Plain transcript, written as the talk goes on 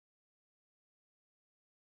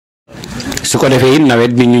su ko defee it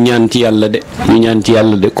nawet bi ñu ñaan ci yàlla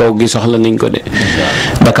de kaw gi soxla nañ ko de.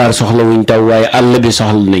 Dakar soxla wuñ taw waaye àll bi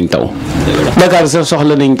soxla nañ taw. Dakar sax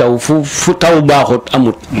soxla nañ taw fu taw baaxut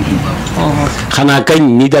amut. xanaa kañ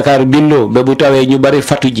ni Dakar bindoo ba bu tawee ñu bari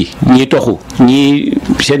fatu ji ñii toxu ñii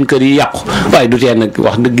seen kër yi yàqu waaye du tee nag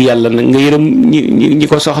wax dëgg yàlla nag nga yërëm ñi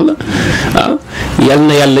ko soxla waaw. yal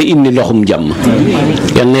na yàlla indi ndoxum jàmm.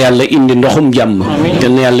 yal na yàlla indi ndoxum jàmm.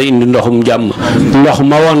 yal na yàlla indi ndoxum jàmm. ndox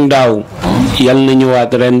ma woon daaw yal na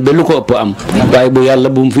ñëwaat ren ba lu ko ëpp am. waaye bu yàlla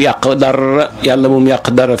bu mu fi yàq dara yàlla bu mu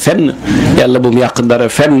yàq dara fenn. yàlla bu mu yàq dara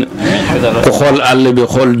fenn. ku xool àll bi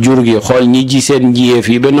xool jur gi xool ñi ji seen jiyee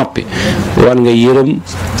fii ba noppi war nga yërëm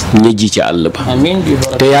ñi ji ci àll ba.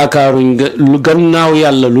 te yaakaaruñ nga lu gannaaw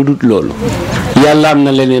yàlla lu dut loolu. yàlla am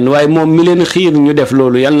na leneen waaye moom mi leen xiir ñu def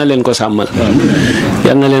loolu yal na leen ko sàmmal.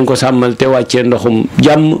 yal na leen ko sàmmal te wàccee ndoxum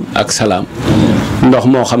jàmm ak salaam. ndox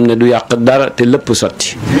moo xam ne du yàq dara te lépp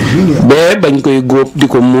sotti. ba bañ koy góob di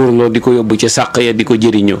ko muurloo di ko yóbbu ci sàq ya di ko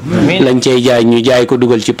jëriñoo. lañ cay jaay ñu jaay ko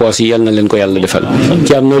dugal ci poos yi yal na leen ko yàlla defal.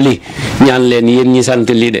 ci am na li ñaan leen yéen ñi sant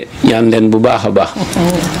lii de ñaan leen bu baax a baax.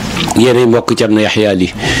 yéen mbokk ci am na yaxyaa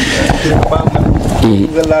lii.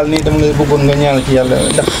 nga laal nii dama lay bëggoon nga ñaan ci yàlla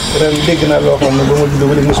ndax ren dégg naa loo xam ne ba ma juddoo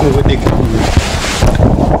ba léegi mosuma ko dégg.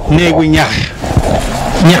 néegu ñax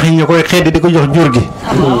yi ñu koy xeddi di ko jox jur gi.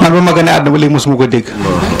 man ba ma gën a àdduna ba léegi mosuma ko dégg.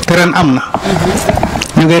 te ren am na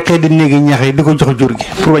ñu ngay xeddi néegi ñax yi di ko jox jur gi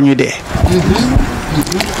pour ba ñuy dee.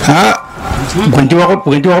 bu ngeen ci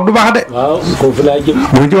waxut du baax de. waaw foofu laa jëm.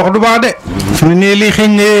 bu ngeen ci waxut du baax de. fi mu ne lii xëy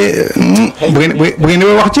ne bu ngeen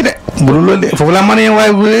wax ci de. bu dul loolu de foofu laa mën a yem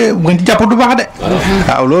waaye bu ngeen ci jàpp du baax de.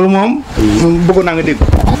 waaw loolu moom bëggoon naa nga dégg.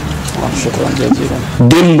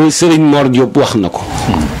 démb Serigne Mor Diop wax na ko.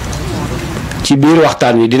 ci biir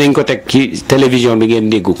waxtaan wi dinañ ko teg ci télévision bi ngeen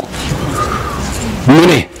dégg ko. mu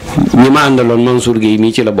ne ñi ma àndaloon Mansour Guèye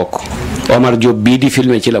mii ci la bokk. Omar Diop bii di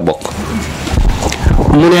filmer ci la bokk.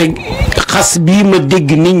 mu ne xas bii ma dégg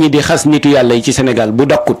nit ñi di xas nitu yàlla yi ci Sénégal bu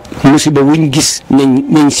dakkut musiba wuñ gis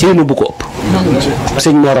nañ seenu bu ko ëpp.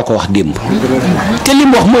 sëñ Mor a ko wax démb. te li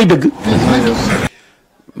mu wax mooy dëgg.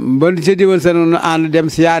 ba ci diwal sa nu ànd dem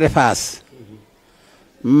siyaare Faas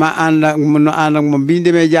ma ànd ak moom bi ñu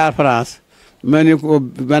demee jaar France ma ne ko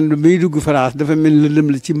man bi dugg France dafa mel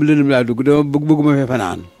lëndëm la ci lëndëm laa dugg dama bëgguma fee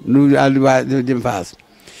fanaan nu àll waa dem Faas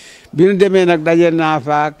bi ñu demee nag daje naa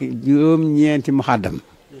faak juróom-ñeenti muxaddam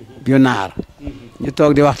yu naar ñu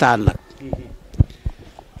toog di waxtaan nag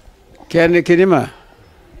kenn ki ni ma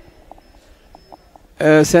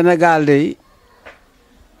Sénégal de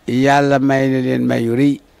yàlla may na leen may yu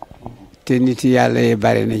rëy te nit yàlla yi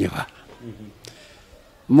bari nañu fa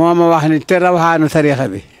moo ma wax ni te rawaxaanu tariixa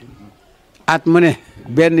bi at mu ne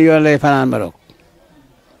benn yoon lay fanaan Maroc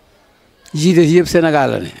jiite yëpp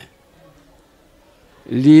Sénégal la ne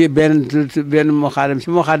lii benn muxaddam ci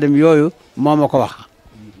muxaddam yooyu moo ma ko wax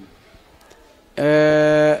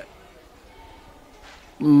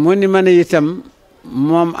mu ni ma ne itam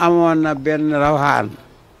moom amoon na benn rawaxaan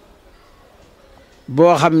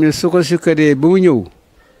boo xam ne su ko sukkaree ba mu ñëw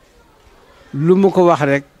lu mu ko wax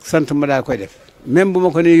rek sant ma daal koy def même bu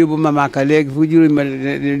ma ko nee yóbbu ma Màkka léegi fu juróomi ma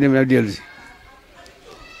dem dellu si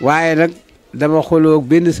waaye nag dama xoloo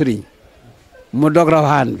benn sëriñ mu dog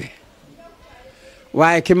rawaxaan bi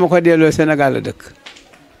waaye ki ma ko delloo Sénégal la dëkk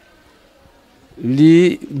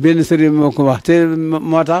lii benn sëriñ moo ko wax te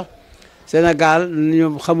moo tax Sénégal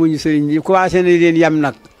ñoom xamuñu sëriñ yi commencé nañ leen yam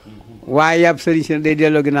nag waaye yàpp sëriñ si day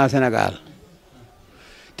delloo ginnaaw Sénégal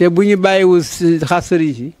te bu ñu bàyyiwul xas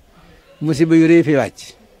sëriñ si musiba yu rëy fi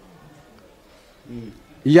wàcc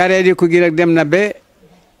yaree di ko gi nag dem na ba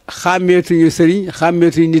xàmmeetuñu sëriñ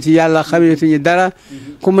xàmmeetuñu nit yàlla xàmmeetuñu dara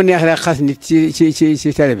ku mu neex rek xas nit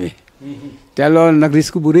ci télé bi te loolu nag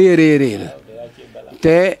risque bu rëy a rëy la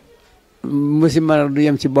te musiba du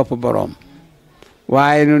yem ci bopp boroom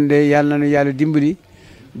waaye nun de yàlla na nu yàlla dimbali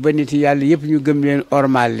ba nit yàlla yëpp ñu gëm leen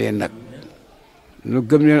ormal leen nag ñu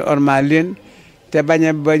gëm leen ormal leen te bañ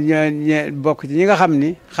a bokk ci ñi nga xam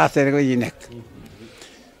ni xaste rek la ñuy nekk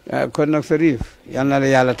kon nag CHERIF yal na la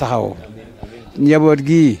yàlla taxaw njaboot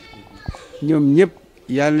gii ñoom ñëpp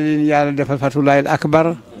yal na leen yàlla defal fatulaayil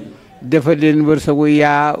akbar defal leen wërsëgu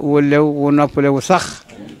yaa wu lew wu noppale wu sax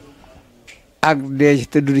ak dee ci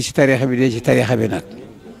te dund ci tariixa bi dee ci tariixa bi nag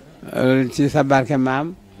ci sa barke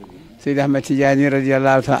maam Seydi Ahmed Tidiane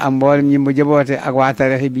radiyallahu taala am mboolem ñi mu jaboote ak waa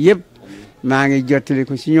tariixa bi yëpp maa ngi jottali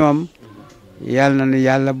ko ci ñoom yal na nu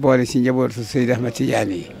yàlla boole ci njabootu Seydi Ahmed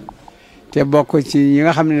Tidiane yi te bokk ci ñi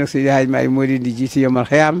nga xam ne nag Seydi Hadj Maay moo leen di jiite yomal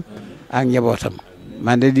xiyaam ak njabootam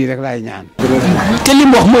man de di rek laay ñaan. te li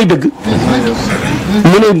mu wax mooy dëgg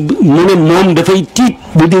mu ne moom dafay tiit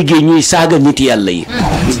bu déggee ñuy saaga nit yàlla yi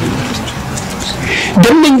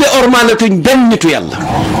dem nañ ba ormaalatuñ benn nitu yàlla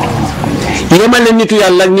yemale nitu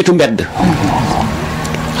yàlla ak nitu mbedd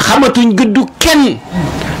xamatuñ gëddu kenn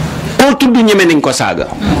koo tudd ñeme nañ ko saaga.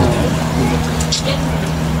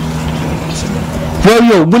 waaw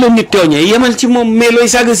yow bu la nit tooñee yemal ci moom mais looy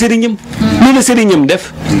saaga sëriñam lu la sëriñam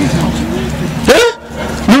def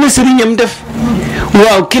lu la sëriñam def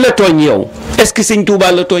waaw ki la tooñ yow est-ce que sëñ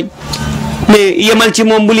Touba la tooñ mais yemal ci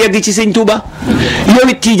moom bul yegg ci sëñ Touba yow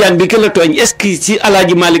it tiijaan bi ki la tooñ est-ce que ci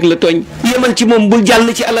alaaji Malick la tooñ yemal ci moom bul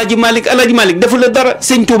jàll ci alaaji Malick defu la dara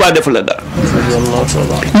sëñ Touba defu la dara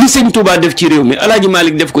li sëñ Touba def ci réew mi alaaji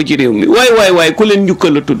Malick def ko ci réew mi waay ku leen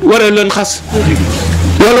njukkal la tudd waree leen xas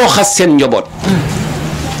looloo xas seen njaboot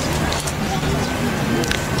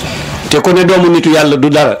te ku ne doomu nitu yàlla du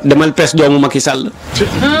dara demal pes doomu Macky Sall.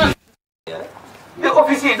 di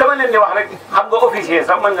officier dama leen di wax rek xam nga officier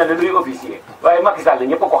sax mën nga ne duy officier waaye Macky Sall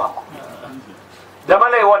ñëpp ko xam dama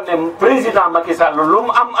lay won ne président Macky Sall lu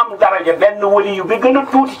mu am daraja benn wali yu bi gën a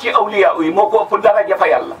tuuti ci awliya yi moo ko ëpp daraja fa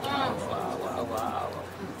yàlla.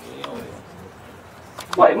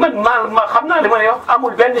 waaye ma xam naa li ma lay wax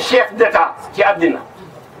amul benn chef d'état ci àddina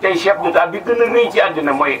tey chef d'état bi gën a rëy ci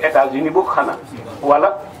àddina mooy États-Unis bokk xanaa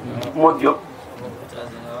wala moo jóg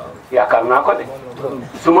yaakaar naa ko de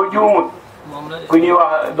su ma juumul ku ñuy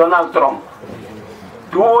wax Donald Trump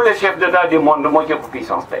tous les chefs d'état du monde moo ci ëpp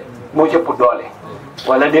puissance tey moo ci ëpp doole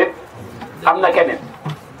wala déet am na keneen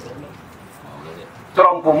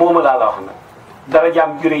Trump moomu laa la wax nag dara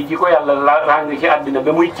jaam jure ji ko yàlla ràng ci àddina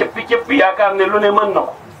ba muy cëppi yaakaar ne lu ne mën na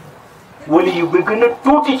ko wali yu ba gën a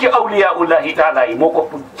tuuti ci awliyaullahi taala yi moo ko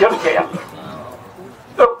ëpp jëm ca yàlla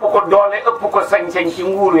ëpp ko doole ëpp ko sañ-sañ ci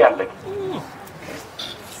nguuru yàlla gi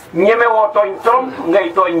ñemewoo tooñ Trump ngay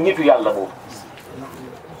tooñ nitu yàlla boobu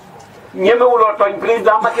ñemewuloo tooñ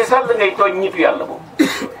président Macky Sall ngay tooñ nitu yàlla boobu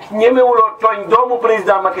ñemewuloo tooñ doomu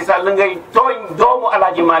président Macky Sall ngay tooñ doomu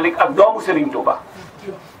Alaaji Malick ak doomu Serigne Touba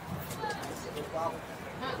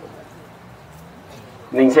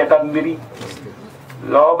nañ seetaan mbir yi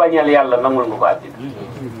loo bañal yàlla nangul nga ko àddina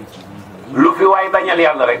lu fi waay bañal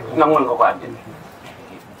yàlla rek nangul nga ko àddina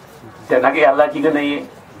te nag yàlla ci gën a yee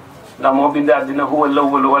ndax moo bind àddina huwa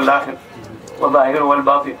al-awwal wal aaxir wa zaahir wal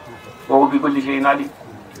baatin wa huwa bi kulli shay'in alim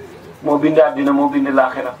moo bind àddina moo bind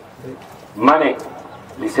laaxira ma ne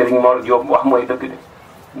li Serigne Mor Diop wax mooy dëgg de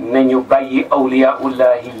nañu bàyyi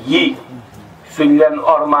awliyaullahi yii suñ leen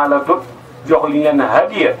ormaala tut joxuñ leen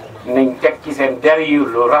hadiya nañ teg ci seen der yi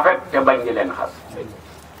lu rafet te bañ di leen xas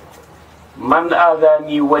man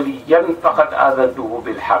aadaani waliyan faqad aadantuhu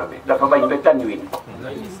bil harbi dafa bañ ba tanwin ko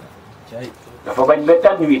dafa bañ ba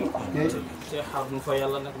tanwin ko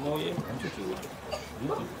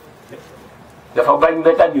dafa bañ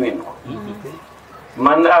ba tanwin ko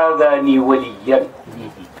man aadaani waliyan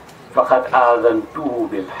faqad aadantuhu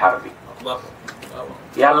bil harbi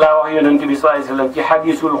yàlla wax yonent bi sallallahu alayhi wa sallam ci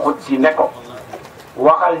hadisul qudsi ne ko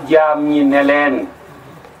waxal jaam ñi ne leen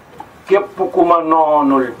képp ku ma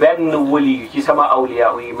noonul benn wali yu ci sama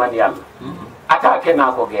awliya yi man yàlla attaqué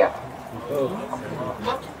naa ko guerre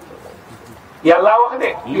yàlla wax de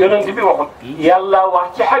yonent bi waxut yàlla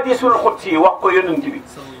wax ci hadisul qudsi wax ko yonent bi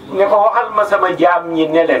ne ko waxal ma sama jaam ñi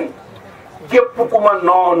ne leen képp ku ma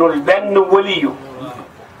noonul benn wali yu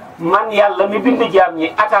man yàlla mi bind jaam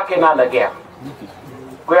ñi attaqué naa la guerre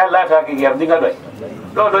ku yàlla attaqué guerre di nga doy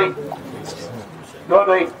doo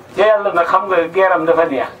doy te yàlla nag xam nga geeram dafa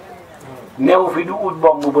neex neew fi du ut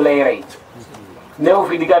bomb bu lay rey neew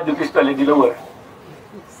fi di gàddu pistolet di la wër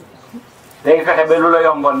day fexe ba lu la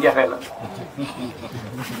yomboon jafe la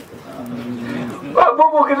waaw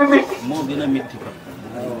boobu moo gën a métti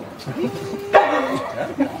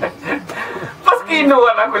parce que inna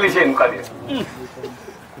Allaha ala kulli shay'in qadir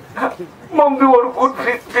moom du war ut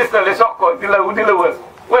pistolet sox ko di la wër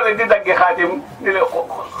wala di daggi xaatim di la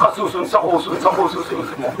xasuusun saxuusun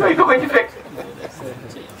yooyu du ko ci fekk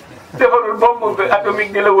defarul bombe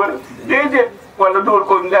atomique di la wër déedéet wala dóor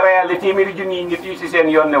ko nga réalité téeméeri junni nit yu si seen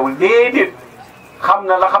yoon newul déedéet xam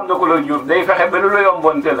na ko la jur day fexe ba lu la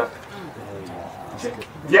yomboonte la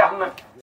jeex na